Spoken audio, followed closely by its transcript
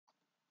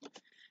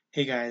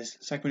Hey guys,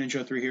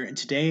 Psycho3 here, and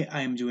today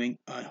I am doing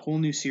a whole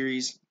new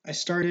series. I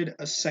started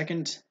a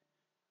second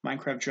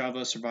Minecraft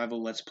Java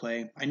survival Let's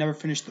Play. I never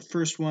finished the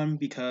first one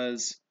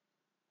because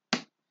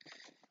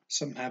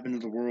something happened to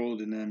the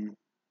world and then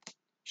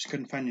just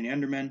couldn't find any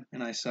Endermen,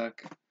 and I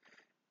suck.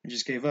 I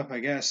just gave up, I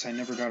guess. I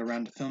never got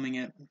around to filming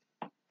it,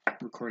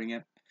 recording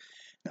it.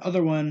 The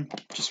other one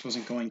just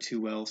wasn't going too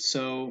well,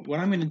 so what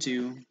I'm going to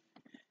do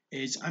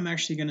is I'm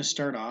actually going to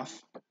start off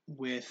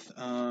with,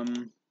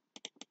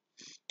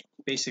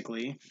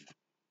 basically,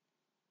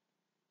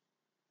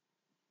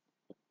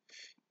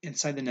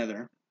 inside the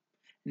Nether.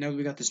 Now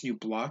we got this new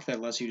block that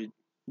allows you to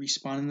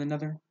respawn in the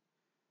Nether.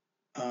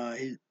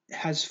 It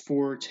has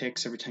 4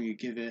 ticks every time you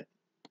give it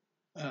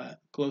a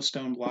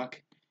glowstone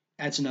block.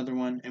 Adds another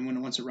one,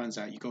 and once it runs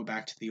out, you go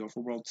back to the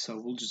overworld.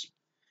 So we'll just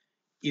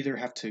either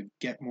have to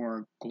get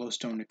more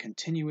glowstone to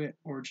continue it,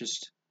 or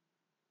just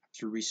have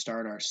to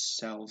restart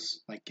ourselves,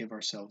 like give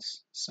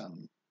ourselves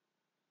some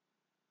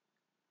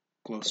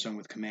glowstone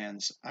with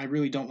commands. I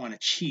really don't want to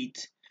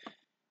cheat,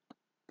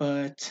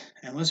 but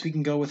unless we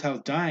can go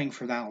without dying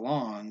for that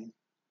long,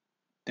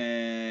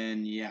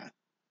 then yeah.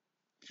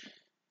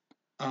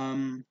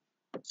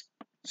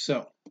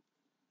 So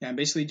yeah, I'm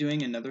basically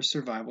doing another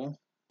survival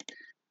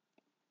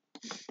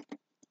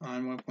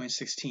on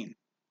 1.16.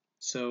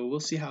 So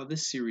we'll see how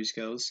this series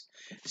goes.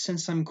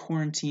 Since I'm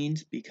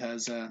quarantined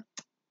because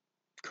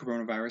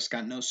coronavirus,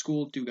 got no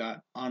school,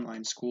 got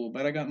online school,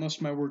 but I got most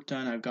of my work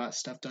done. I've got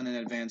stuff done in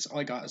advance. All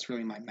I got is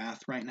really my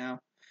math right now.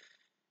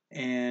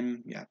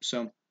 And yeah,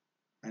 so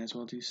might as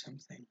well do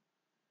something.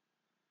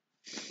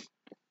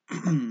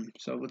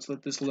 So let's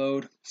let this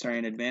load. Sorry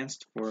in advance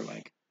for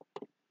like,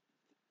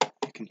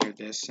 you can hear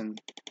this and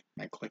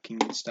my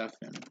clicking and stuff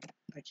and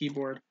my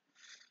keyboard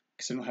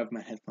because I don't have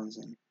my headphones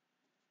in.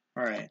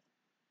 Alright.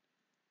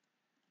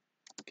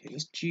 Okay,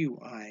 this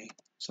GUI,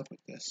 stuff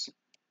like this.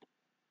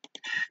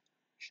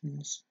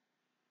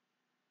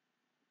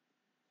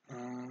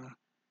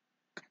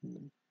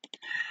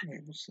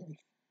 Label self.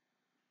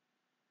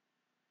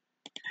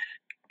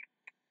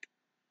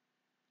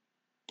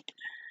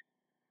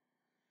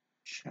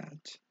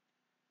 Chat.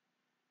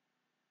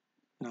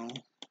 No.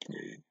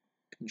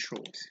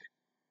 Controls.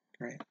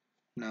 Right.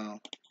 No.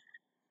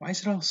 Why is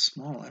it all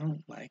small? I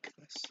don't like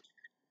this.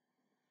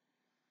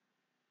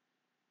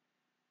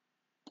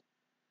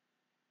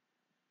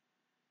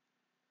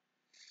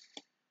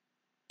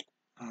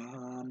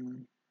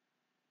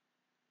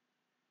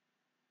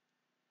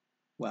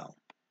 Well.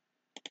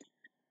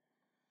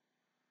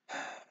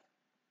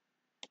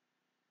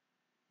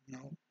 No,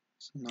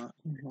 let's not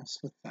mess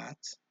with that.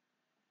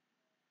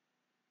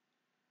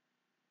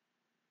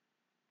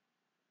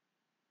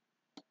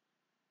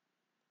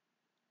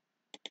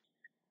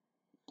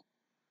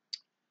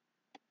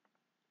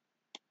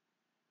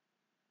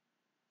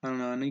 I don't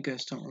know, I know you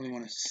guys don't really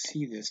want to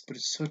see this, but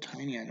it's so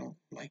tiny I don't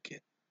like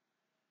it.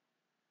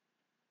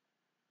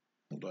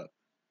 Hold up.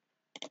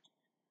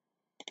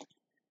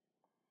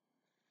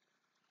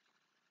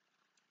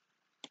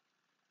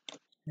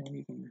 Not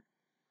even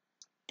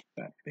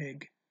that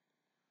big.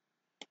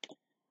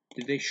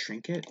 Did they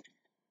shrink it?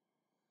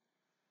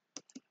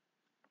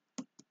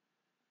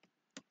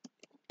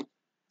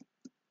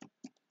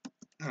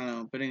 I don't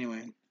know, but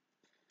anyway.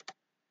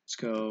 Let's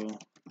go.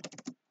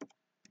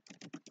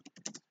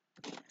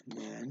 And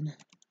then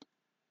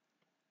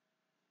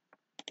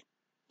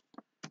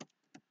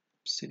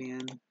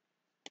obsidian.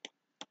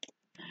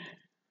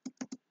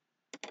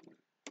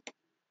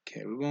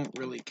 Okay, we won't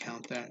really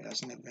count that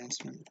as an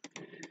advancement.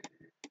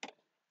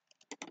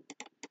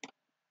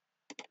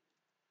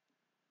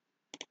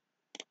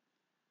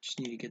 Just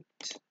need to get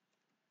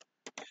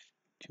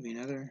to the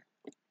Nether.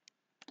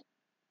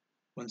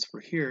 Once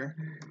we're here,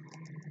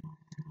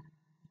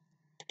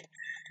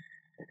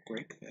 we'll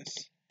break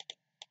this.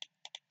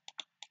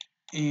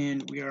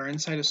 And we are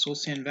inside of Soul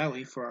Sand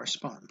Valley for our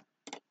spawn.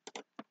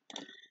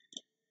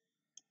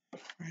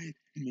 Alright,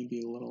 maybe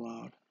a little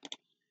loud.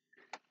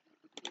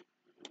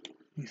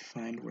 Let me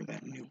find where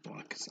that new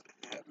block is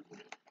at.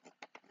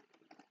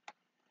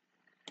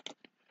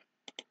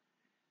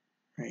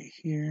 Right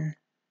here.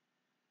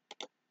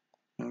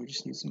 Now we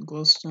just need some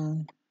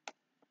glowstone.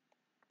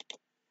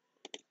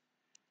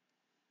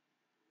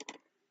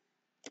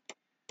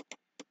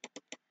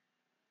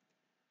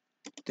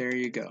 There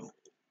you go.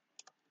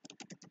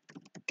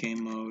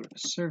 Game mode,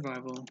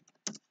 survival,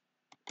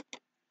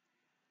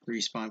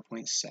 respawn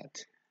point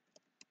set.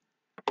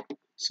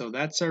 So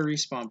that's our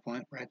respawn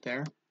point right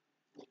there.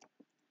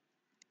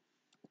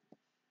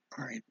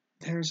 Alright,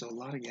 there's a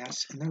lot of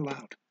gas and they're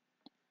loud.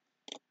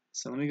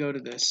 So let me go to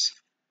this.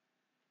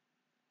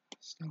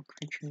 Snow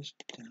creatures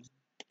down.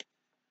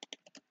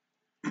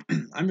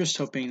 I'm just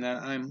hoping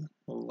that I'm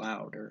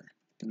louder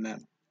than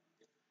them.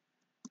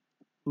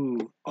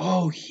 Ooh,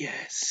 oh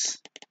yes!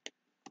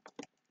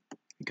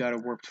 We got a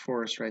warped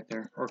forest right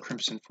there, or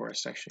crimson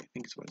forest actually, I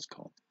think is what it's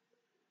called.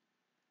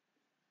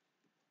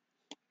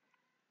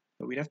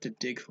 But we'd have to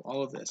dig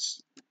all of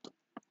this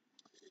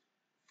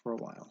for a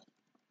while.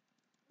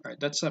 Alright,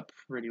 that's up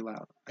pretty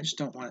loud. I just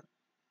don't want it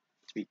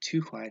to be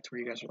too quiet where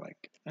you guys are like,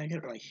 I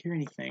can't really hear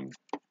anything.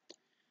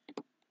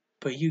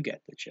 But you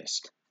get the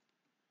gist.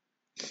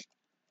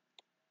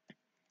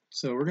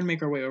 So we're going to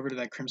make our way over to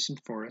that Crimson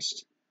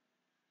Forest.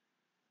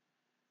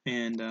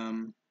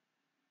 And,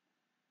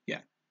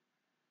 yeah.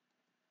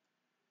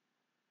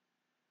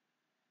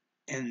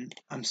 And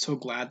I'm so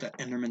glad that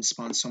Endermen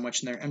spawn so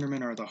much in there.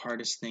 Endermen are the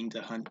hardest thing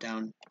to hunt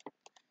down.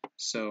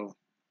 So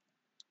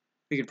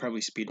we could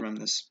probably speedrun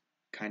this,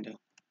 kind of.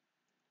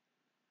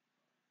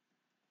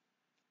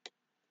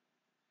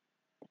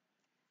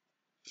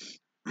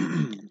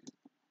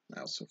 I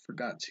also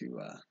forgot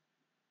to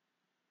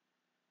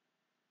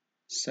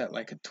set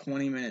like a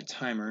 20-minute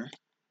timer.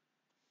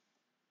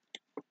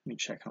 Let me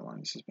check how long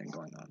this has been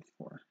going on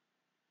for.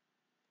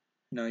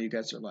 No, you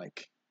guys are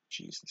like,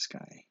 geez, this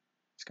guy,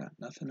 he's got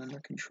nothing under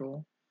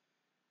control.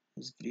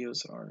 His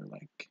videos are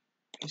like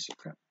piece of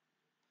crap.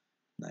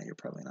 Now you're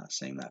probably not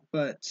saying that,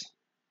 but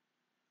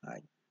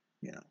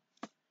you know.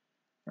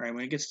 All right,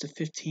 when it gets to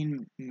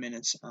 15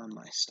 minutes on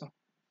my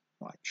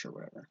stopwatch or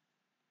whatever,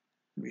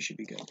 we should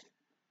be good.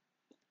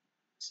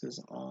 This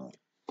is all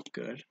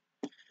good.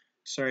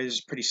 Sorry, this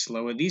is pretty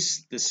slow. At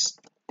least this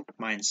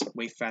mine's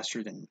way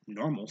faster than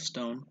normal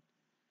stone.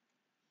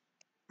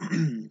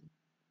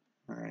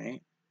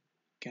 Alright,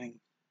 getting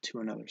to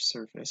another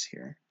surface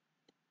here.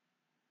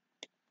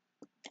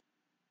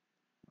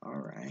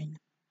 Alright.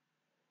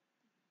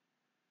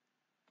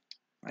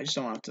 I just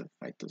don't want to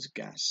fight those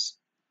gas.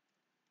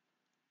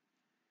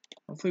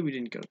 Hopefully we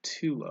didn't go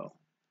too low.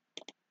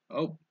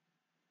 Oh.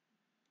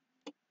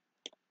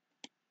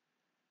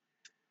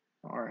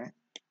 Alright.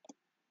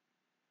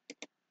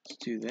 Let's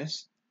do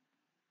this.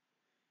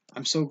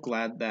 I'm so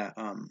glad that,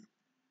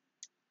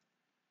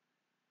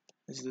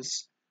 is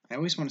this, I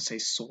always want to say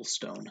soul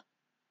stone,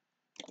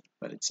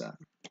 but it's,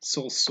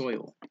 soul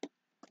soil.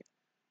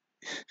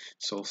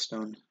 Soul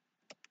stone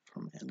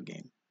from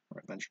Endgame,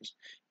 or Adventures.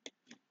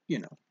 You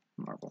know,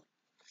 Marvel.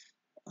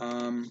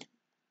 I'm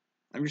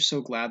just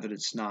so glad that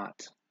it's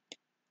not,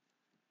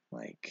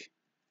 like,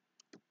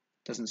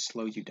 doesn't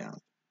slow you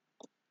down.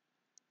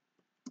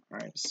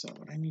 Alright, so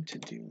what I need to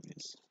do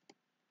is,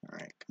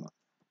 alright, come on.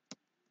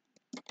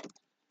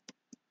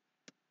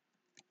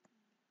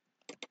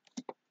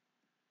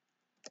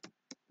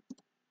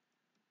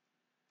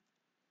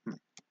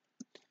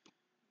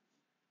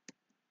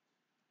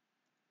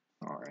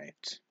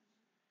 Alright.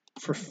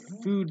 For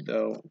food,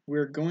 though,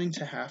 we're going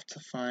to have to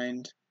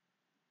find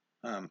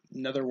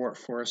Nether Wart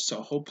Forest,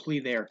 so hopefully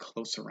they are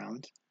close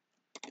around.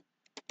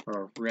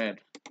 Or a red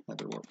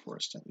Nether Wart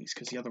Forest, at least,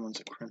 because the other one's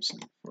a Crimson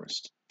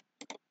Forest.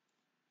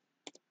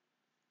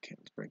 Okay,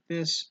 let's break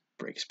this.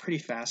 Breaks pretty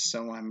fast,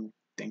 so I'm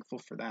thankful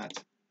for that.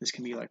 This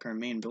can be like our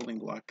main building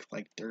block,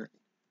 like dirt.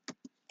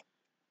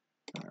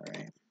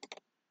 Alright.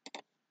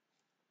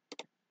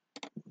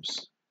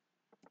 Oops.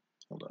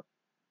 Hold up.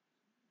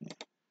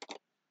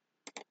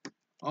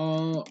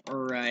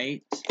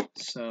 Alright,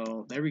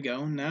 so there we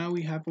go. Now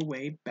we have a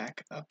way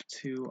back up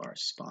to our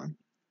spawn.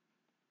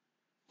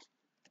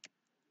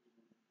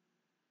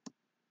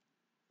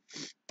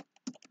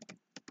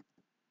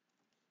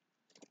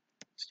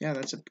 So yeah,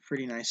 that's a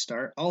pretty nice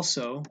start.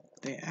 Also,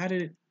 they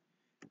added,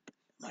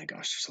 my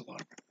gosh, there's a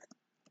lot of them.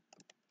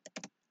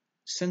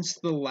 Since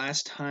the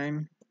last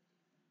time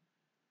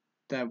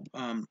that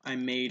I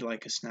made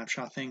like a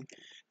snapshot thing,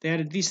 they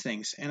added these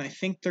things, and I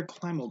think they're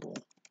climbable.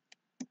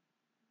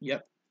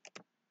 Yep.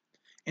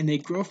 And they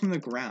grow from the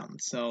ground,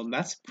 so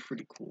that's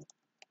pretty cool.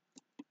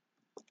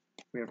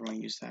 If we ever want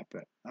to use that,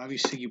 but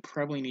obviously you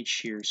probably need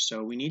shears,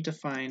 so we need to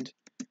find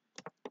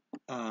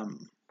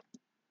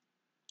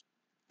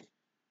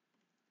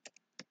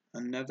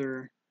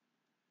another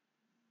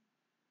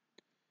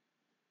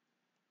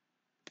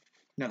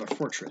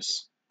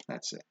fortress.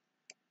 That's it.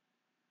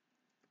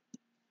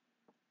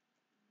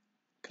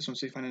 Because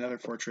once we find another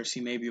fortress,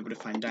 you may be able to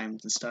find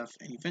diamonds and stuff,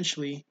 and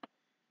eventually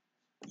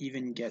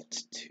even get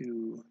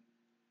to...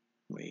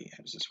 Wait,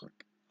 how does this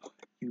work?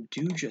 You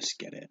do just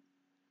get it.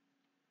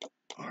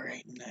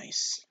 Alright,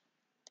 nice.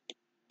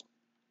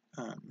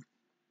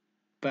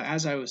 But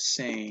as I was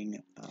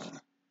saying,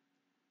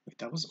 wait,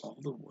 that was all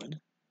the wood?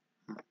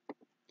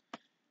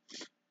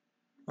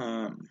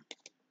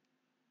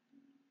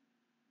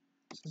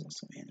 This is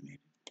also animated.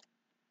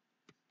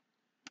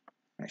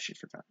 I actually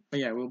forgot.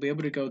 But yeah, we'll be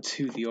able to go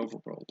to the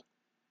overworld.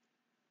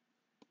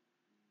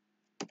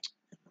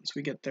 Once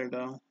we get there,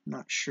 though, I'm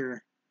not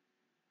sure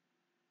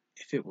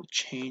if it will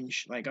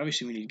change. Like,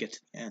 obviously we need to get to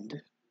the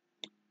end.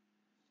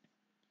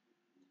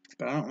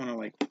 But I don't want to,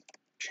 like,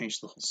 change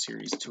the whole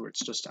series to where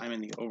it's just I'm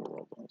in the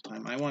overworld the whole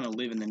time. I want to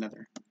live in the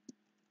Nether.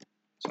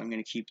 So I'm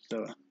going to keep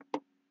the...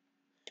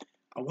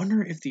 I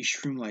wonder if these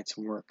shroom lights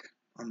work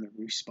on the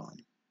respawn.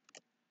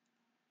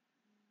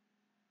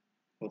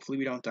 Hopefully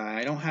we don't die.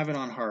 I don't have it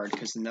on hard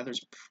because the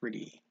Nether's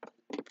pretty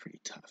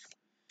tough.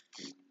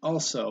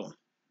 Also,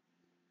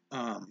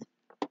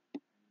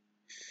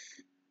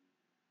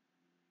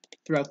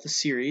 throughout the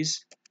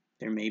series,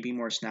 there may be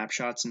more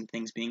snapshots and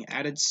things being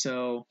added,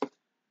 so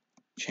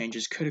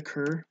changes could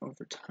occur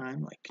over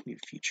time, like new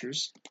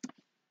features.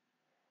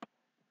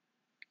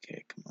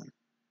 Okay, come on.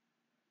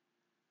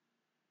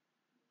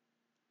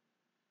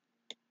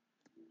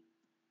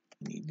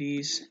 Need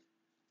these.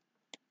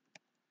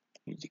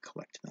 Need to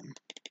collect them.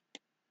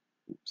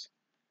 Oops.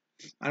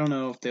 I don't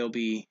know if they'll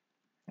be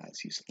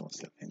as useful as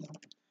that. I know.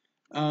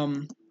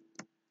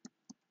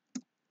 I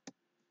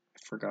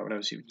forgot what I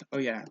was using. Oh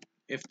yeah,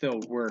 if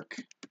they'll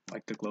work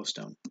like the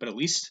glowstone, but at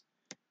least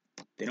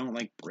they don't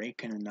like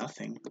break into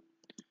nothing.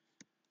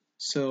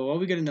 So all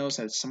we gotta know is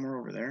that it's somewhere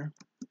over there,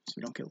 so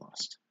we don't get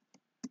lost.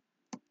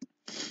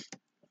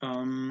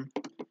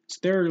 So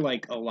there are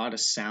like a lot of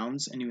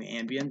sounds and new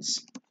ambience.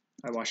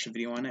 I watched a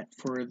video on it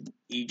for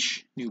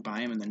each new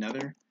biome in the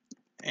Nether,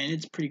 and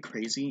it's pretty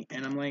crazy.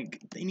 And I'm like,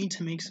 they need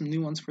to make some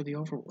new ones for the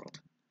overworld,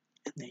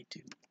 and they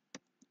do.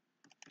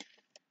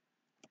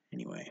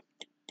 Anyway,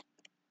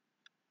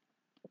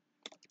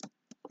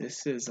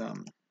 this is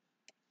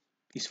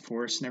these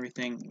forests and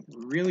everything,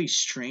 really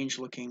strange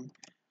looking.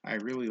 I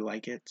really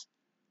like it.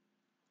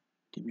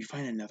 Did we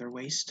find another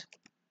waste?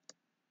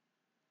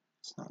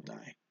 Let's not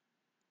die.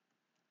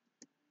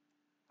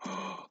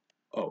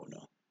 Oh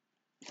no.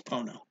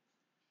 Oh no.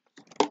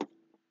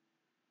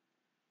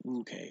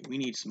 Okay, we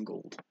need some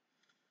gold.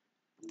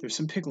 There's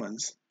some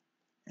piglins.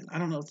 And I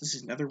don't know if this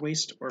is nether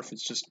waste or if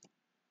it's just...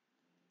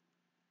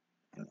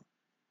 I don't know.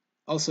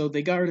 Also,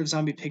 they got rid of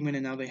zombie pigmen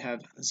and now they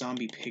have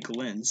zombie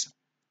piglins.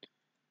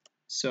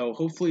 So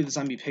hopefully the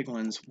zombie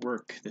piglins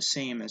work the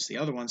same as the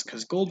other ones,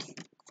 because gold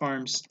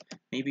farms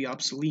may be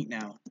obsolete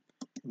now.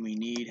 And we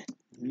need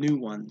new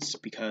ones,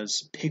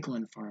 because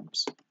piglin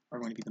farms are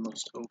going to be the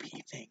most OP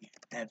thing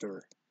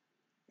ever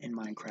in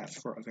Minecraft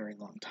for a very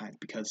long time,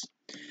 because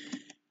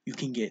you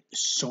can get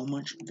so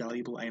much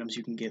valuable items.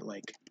 You can get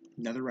like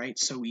netherite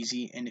so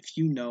easy, and if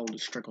you know the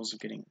struggles of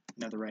getting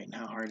netherite and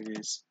how hard it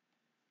is,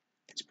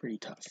 it's pretty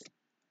tough.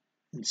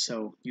 And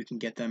so you can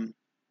get them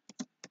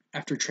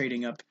after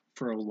trading up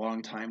for a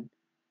long time,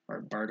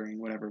 or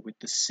bartering, whatever, with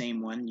the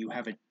same one. You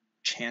have a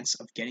chance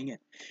of getting it.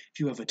 If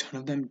you have a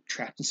ton of them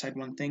trapped inside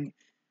one thing,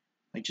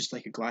 like just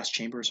like a glass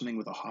chamber or something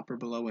with a hopper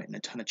below it and a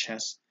ton of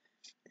chests,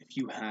 if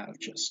you have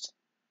just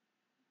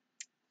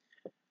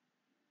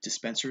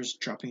dispensers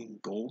dropping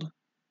gold,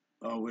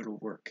 oh, it'll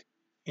work.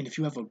 And if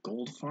you have a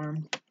gold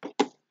farm,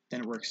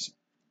 then it works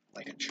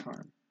like a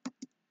charm.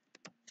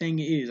 Thing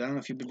is, I don't know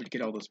if you'll be able to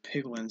get all those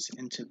piglins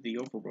into the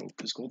overworld,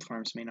 because gold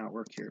farms may not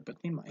work here,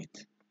 but they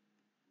might.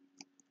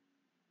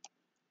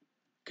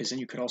 Because then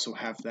you could also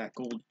have that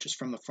gold just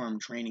from the farm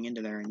draining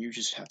into there, and you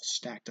just have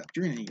stacked up.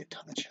 You're going to need a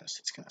ton of chests.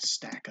 It's going to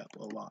stack up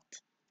a lot.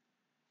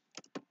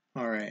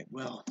 Alright,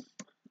 well,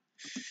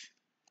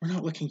 we're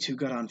not looking too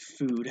good on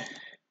food.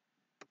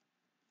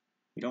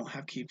 We don't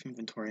have keep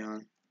inventory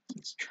on.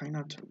 Let's try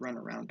not to run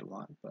around a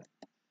lot, but...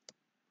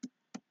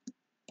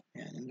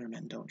 yeah,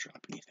 Endermen don't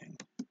drop anything.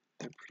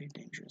 They're pretty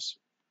dangerous.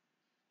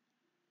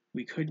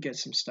 We could get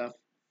some stuff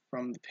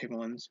from the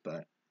piglins,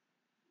 but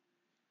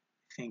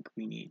I think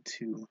we need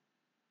to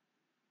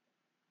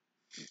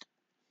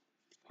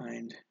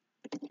find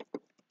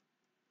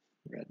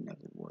red nether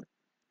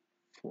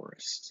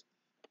forest.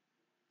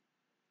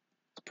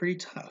 It's pretty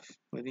tough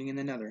living in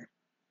the nether,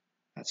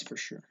 that's for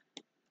sure.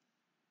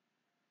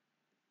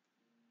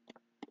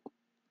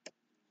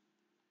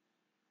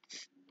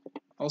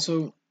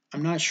 Also,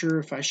 I'm not sure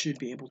if I should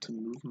be able to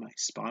move my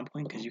spawn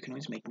point, because you can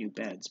always make new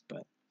beds,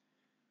 but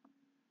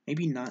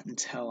maybe not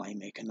until I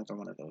make another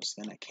one of those,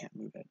 then I can't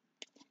move it.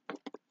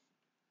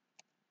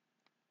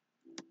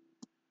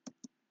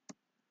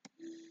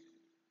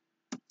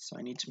 So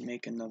I need to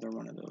make another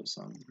one of those.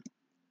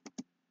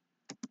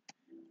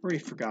 Already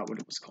forgot what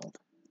it was called,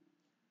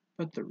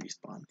 but the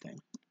respawn thing.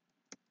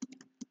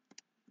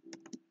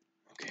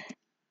 Okay.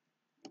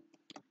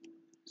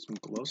 Some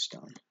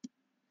glowstone.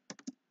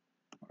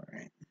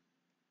 Alright.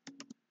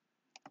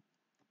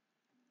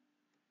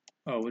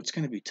 Oh, it's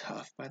going to be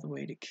tough, by the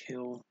way, to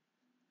kill.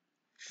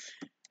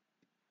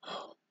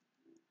 Oh,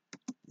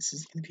 this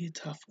is going to be a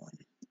tough one.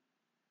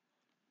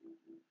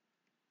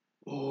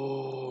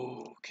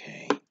 Oh,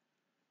 okay.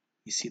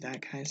 You see that,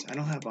 guys? I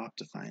don't have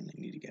Optifine. I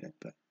need to get it,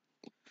 but...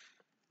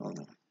 oh,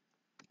 no.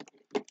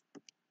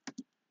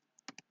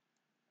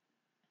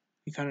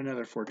 We found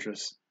another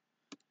fortress.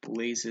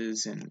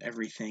 Blazes and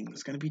everything.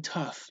 It's going to be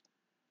tough,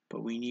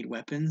 but we need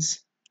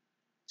weapons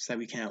so that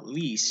we can at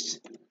least,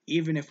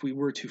 even if we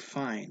were to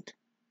find...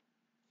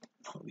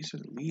 oh, these are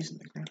the leaves in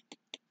the ground.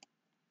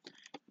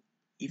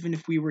 Even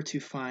if we were to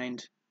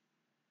find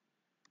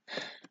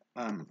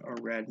a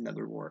red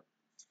netherwort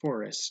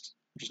forest,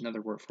 which is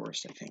netherwort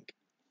forest, I think,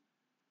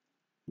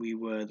 we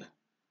would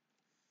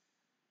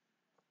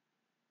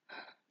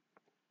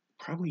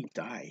probably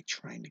die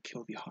trying to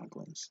kill the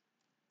hoglins.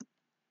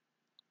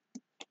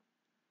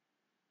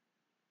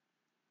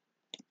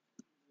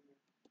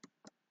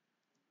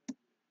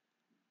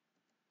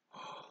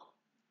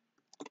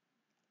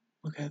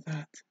 Look at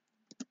that.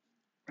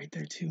 Right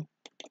there, too.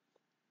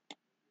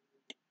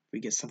 If we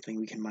get something,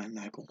 we can mine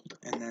that gold,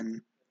 and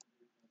then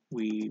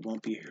we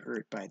won't be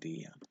hurt by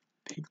the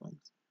piglins.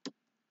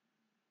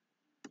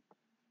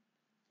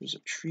 There's a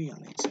tree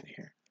on the inside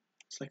here.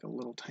 It's like a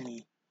little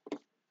tiny...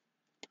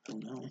 Oh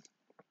no.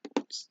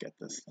 Let's get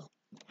this though.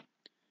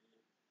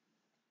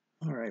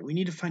 Alright, we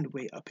need to find a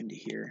way up into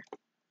here.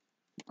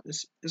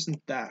 This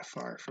isn't that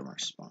far from our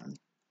spawn.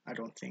 I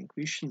don't think.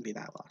 We shouldn't be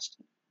that lost.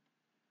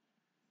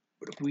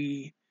 But if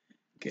we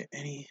get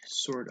any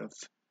sort of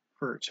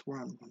hurt, we're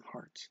on 1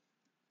 heart.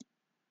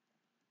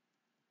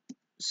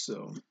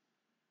 So,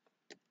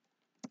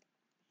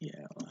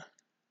 yeah,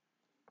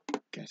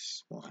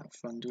 guess we'll have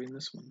fun doing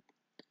this one.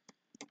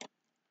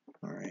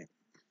 Alright.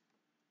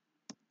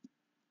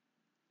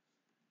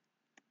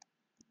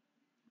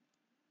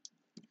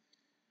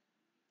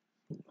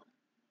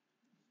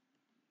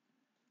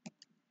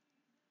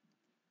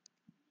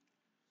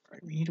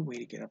 Alright, we need a way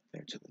to get up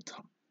there to the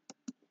top.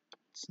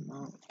 It's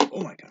not...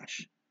 Oh my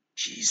gosh.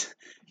 Jeez.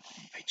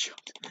 I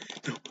jumped.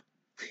 No.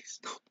 Please,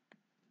 no.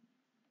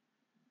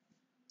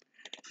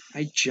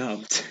 I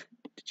jumped.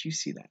 Did you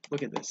see that?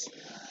 Look at this.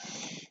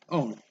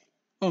 Oh no.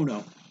 Oh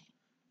no.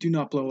 Do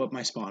not blow up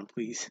my spawn,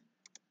 please.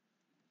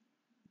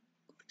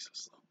 Going so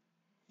slow.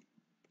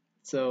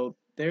 So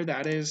there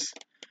that is.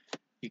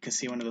 You can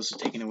see one of those is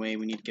taken away.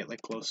 We need to get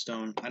like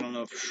glowstone. I don't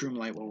know if shroom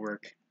light will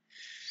work.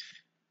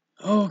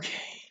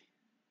 Okay.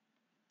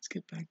 Let's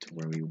get back to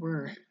where we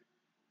were.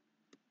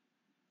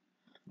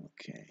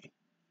 Okay.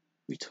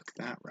 We took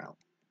that route.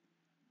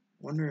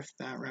 Wonder if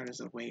that route is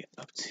a way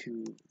up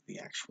to the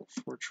actual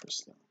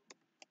fortress though.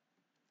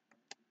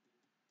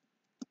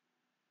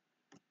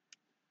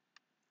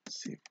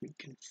 Let's see if we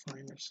can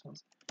find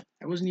ourselves.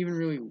 I wasn't even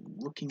really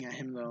looking at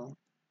him though.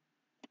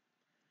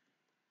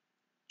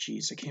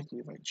 Jeez, I can't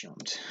believe I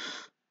jumped.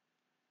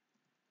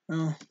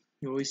 Well,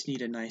 you always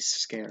need a nice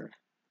scare.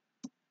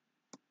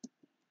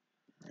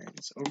 Alright,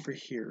 it's over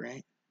here,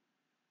 right?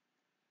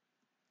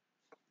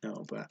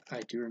 No, but I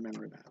do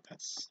remember that.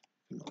 That's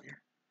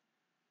familiar.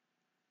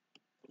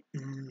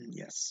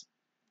 Yes.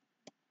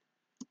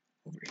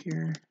 Over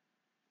here.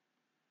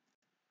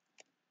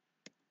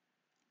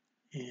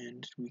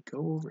 And we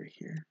go over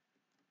here.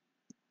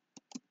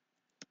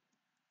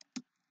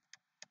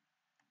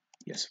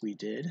 Yes, we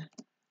did.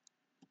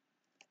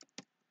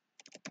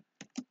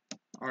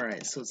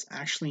 Alright, so it's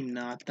actually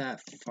not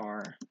that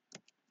far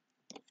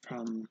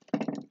from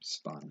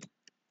spawn.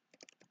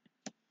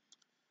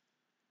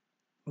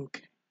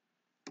 Okay.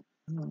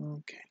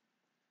 Okay.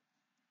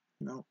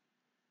 No.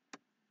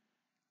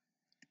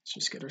 Let's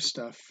just get our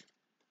stuff.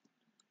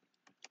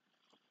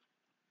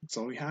 That's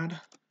all we had.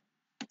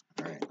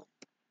 Alright.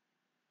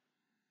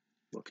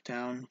 Look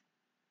down.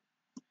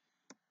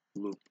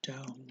 Look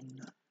down.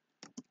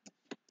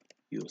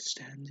 You're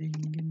standing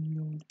in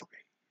your grave.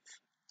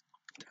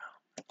 Look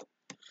down.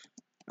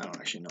 I don't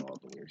actually know all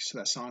the lyrics to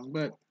that song,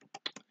 but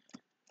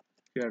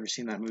if you've ever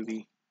seen that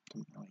movie,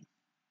 don't really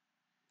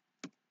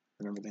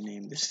remember the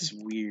name. This is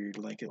weird.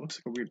 Like, it looks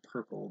like a weird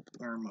purple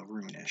or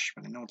maroonish,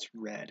 but I know it's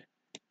red.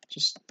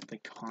 Just the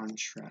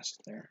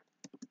contrast there.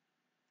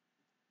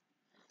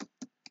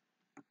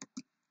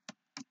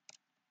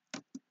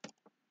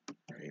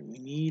 Alright, we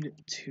need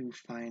to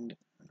find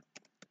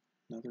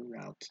another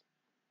route.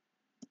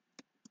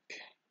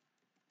 Okay.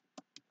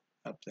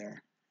 Up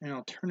there. An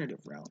alternative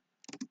route.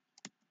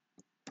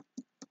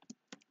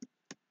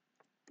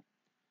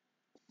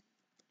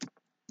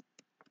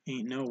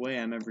 Ain't no way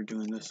I'm ever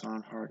doing this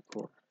on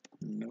hardcore.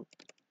 Nope.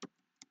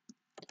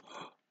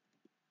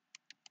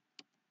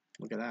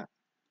 Look at that.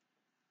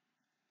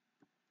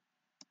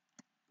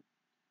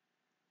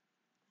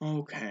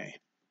 Okay.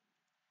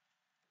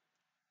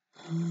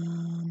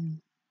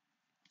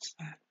 What's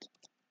that?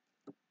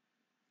 I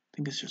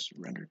think it's just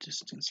render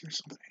distance or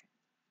something.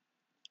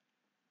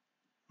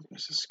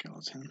 There's a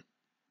skeleton.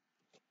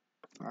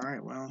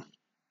 Alright, well,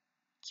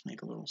 let's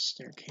make a little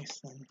staircase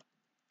then.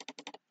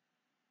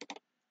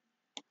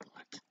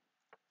 What?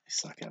 I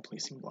suck at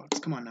placing blocks.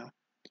 Come on now.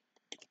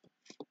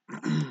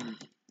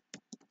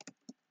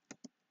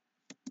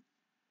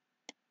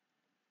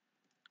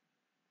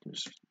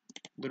 There's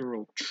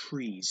literal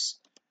trees.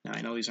 Now,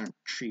 I know these aren't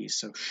trees,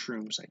 so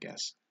shrooms, I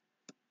guess.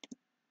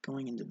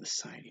 Going into the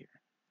side here.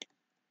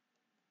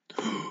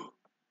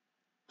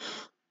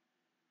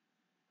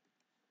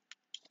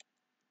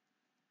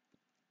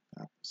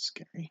 That was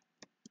scary.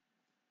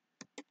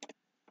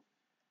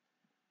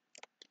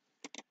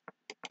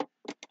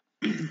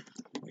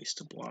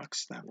 Waste of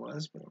blocks that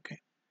was, but okay.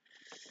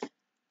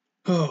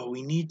 Oh,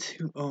 we need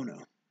to... Oh,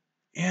 no.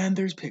 And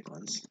there's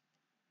piglins.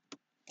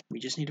 We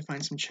just need to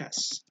find some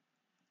chests.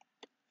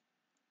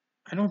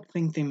 I don't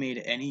think they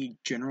made any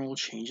general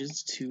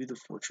changes to the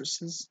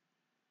fortresses.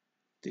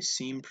 They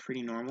seem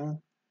pretty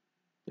normal.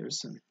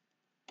 There's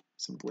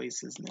some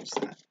places, and there's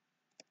that.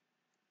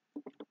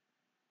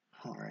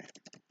 Alright.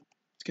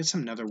 Let's get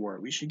some nether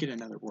wart. We should get a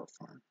nether wart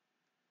farm.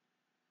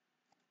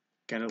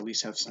 Gotta at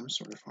least have some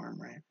sort of farm,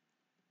 right?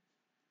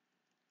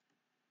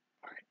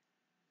 Alright.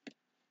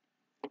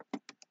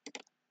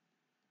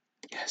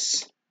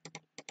 Yes.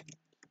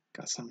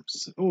 Got some...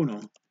 Oh,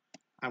 no.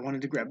 I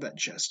wanted to grab that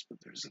chest, but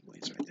there's a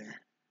blaze right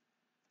there.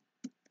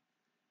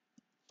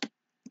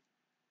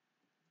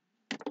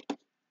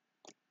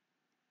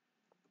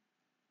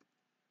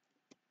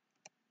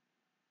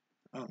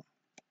 Oh.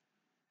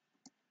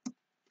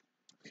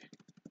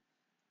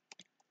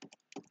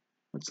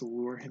 Let's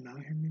lure him out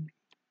here, maybe.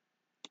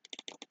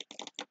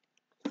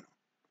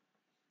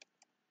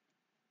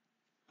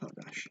 Oh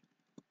gosh.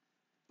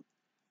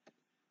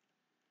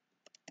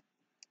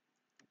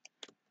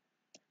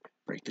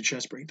 Break the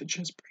chest, break the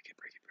chest, break it,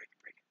 break it, break it,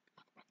 break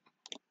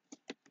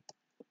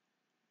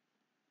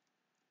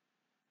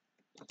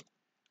it.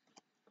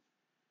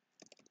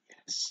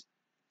 Yes.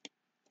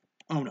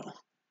 Oh no.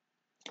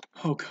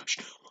 Oh gosh.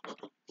 No,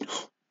 no,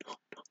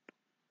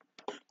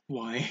 no.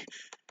 Why?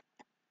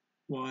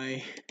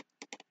 Why?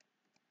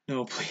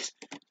 No, please.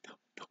 No,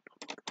 no,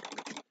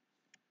 no.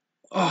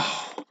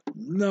 Oh,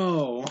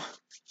 no.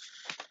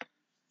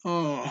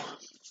 Oh,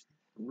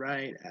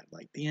 right at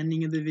like the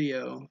ending of the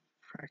video,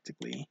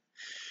 practically.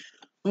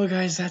 Well,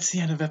 guys, that's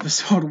the end of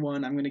episode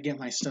 1. I'm going to get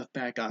my stuff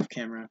back off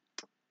camera.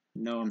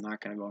 No, I'm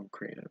not going to go on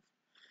creative.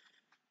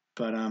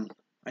 But I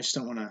just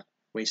don't want to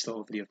waste the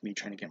whole video of me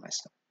trying to get my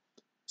stuff.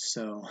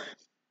 So,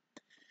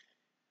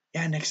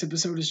 yeah, next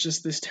episode is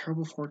just this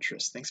terrible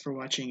fortress. Thanks for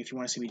watching. If you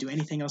want to see me do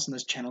anything else on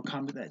this channel,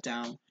 comment that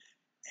down.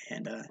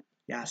 And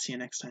yeah, see you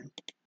next time.